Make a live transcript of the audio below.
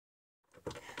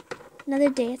Another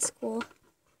day at school.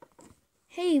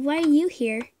 Hey, why are you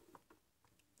here?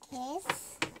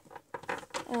 Yes.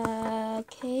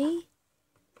 Okay.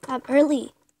 I'm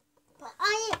early. But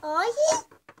are you early?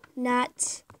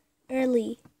 Not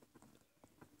early.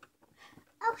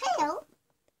 Oh, hello.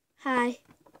 Hi.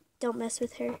 Don't mess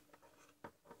with her.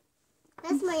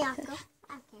 That's my uncle.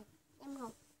 Okay, I'm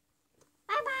home.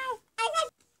 Bye-bye.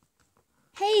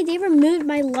 Hey, they removed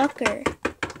my locker.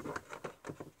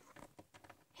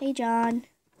 Hey, John.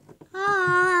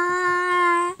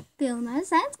 Hi. Feel my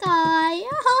sense, guy.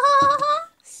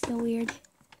 So weird.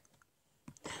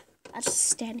 I'll just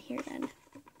stand here then.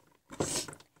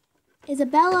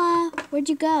 Isabella, where'd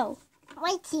you go?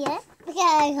 Right here.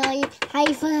 Okay,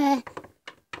 high five.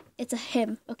 It's a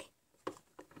him. Okay.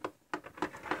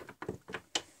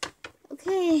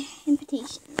 Okay,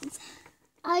 invitations.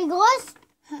 Are you guys?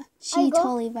 She go?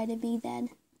 totally invited me then.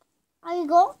 Are you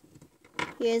go?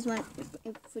 Here's one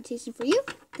invitation for you.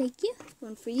 Thank you.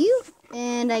 One for you.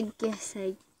 And I guess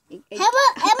I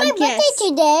Have my birthday guess.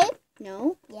 today?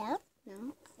 No. Yeah.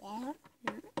 No. Yeah.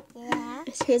 Yeah.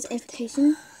 Here's an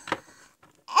invitation.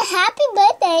 Happy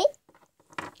birthday.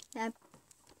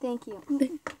 Thank you.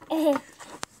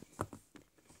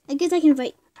 I guess I can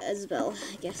invite Isabel.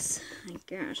 I guess. My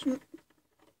gosh.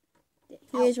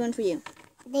 Here's one for you.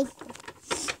 Thank you.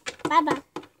 Bye-bye.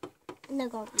 No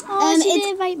go. Oh, she it's-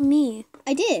 didn't invite me.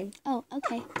 I did. Oh,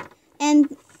 okay.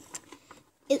 And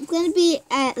it's gonna be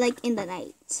at in the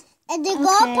night. At the Okay.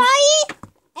 girl party?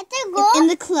 At the girl? In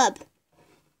the club.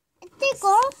 At the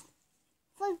girl?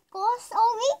 For girls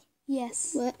only?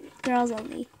 Yes. What? Girls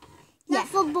only. Not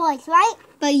Yeah. for boys, right?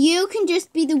 But you can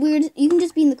just be the weird. You can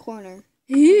just be in the corner.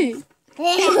 Okay.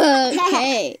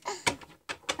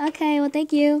 Okay, well,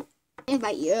 thank you.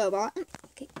 Invite you, but.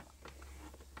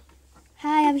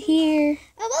 Hi, I'm here.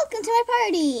 Oh, welcome to my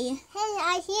party. Hey,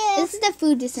 I hear. This is the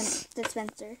food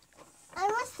dispenser. I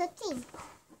was sitting.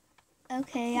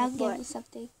 Okay, I'll give What? you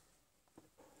something.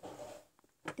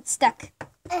 It's stuck.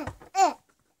 Uh, uh.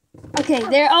 Okay,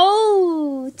 there.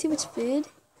 Oh, too much food.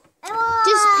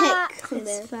 Just pick from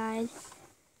It's there. fine.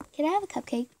 Can I have a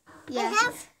cupcake? I Yeah.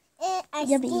 have ice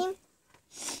Yummy. cream.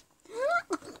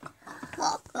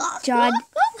 John,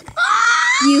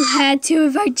 you had to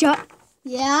invite John.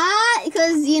 Yeah,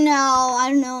 because I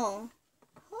don't know.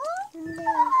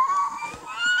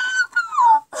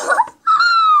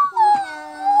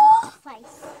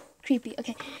 Creepy.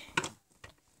 Okay.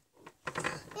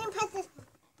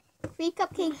 Free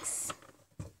cupcakes.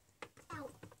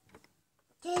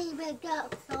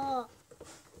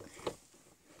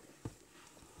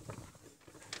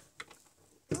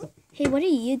 Hey, what are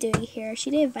you doing here? She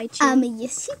didn't invite you.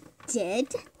 Yes, you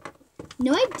did.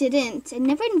 No, I didn't. I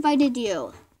never invited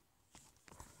you.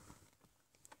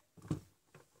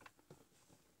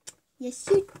 Yes,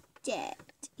 you did.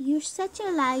 You're such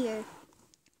a liar.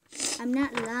 I'm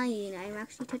not lying. I'm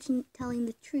actually telling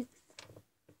the truth.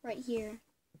 Right here.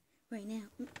 Right now.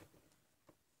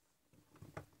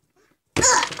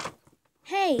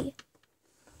 Hey.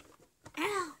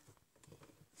 Ow.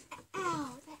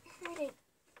 Ow, that hurted.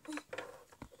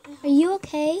 Are you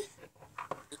okay?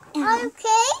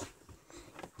 Okay.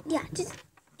 Yeah, just...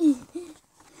 You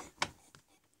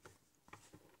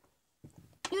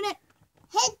know,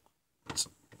 Hey.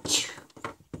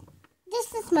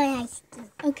 This is my ice cream.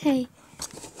 Okay.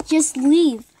 Just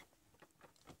leave.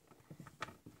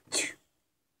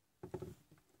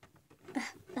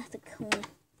 that's a cone.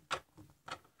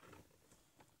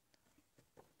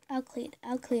 I'll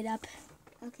clean up.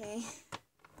 Okay.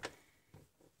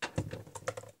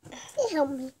 Help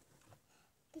me.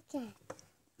 Okay.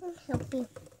 Help you.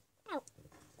 Ow.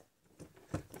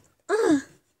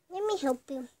 Let me help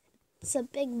you. It's a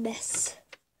big mess.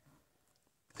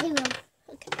 Here you go.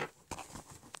 Okay.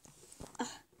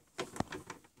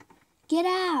 Get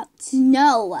out.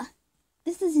 No.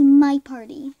 This is my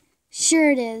party.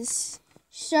 Sure it is.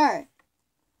 Sure.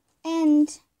 And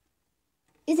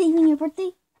is it even your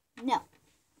birthday? No.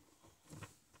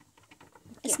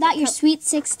 It's not your sweet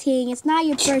 16. It's not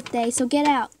your birthday, so get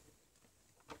out.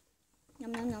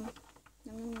 Nom nom nom.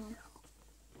 Nom nom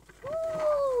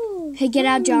nom. Hey, get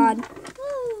out, John.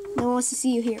 No one wants to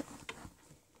see you here.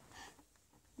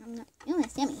 Nom nom. Oh,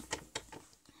 that's yummy.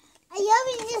 I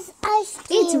love this ice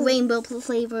cream. It's rainbow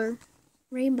flavor.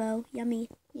 Rainbow. Yummy.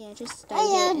 Yeah, just I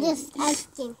love it. this ice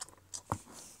cream.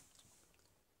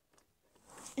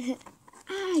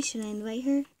 Should I invite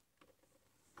her?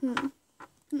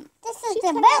 This is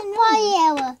the best party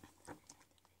ever.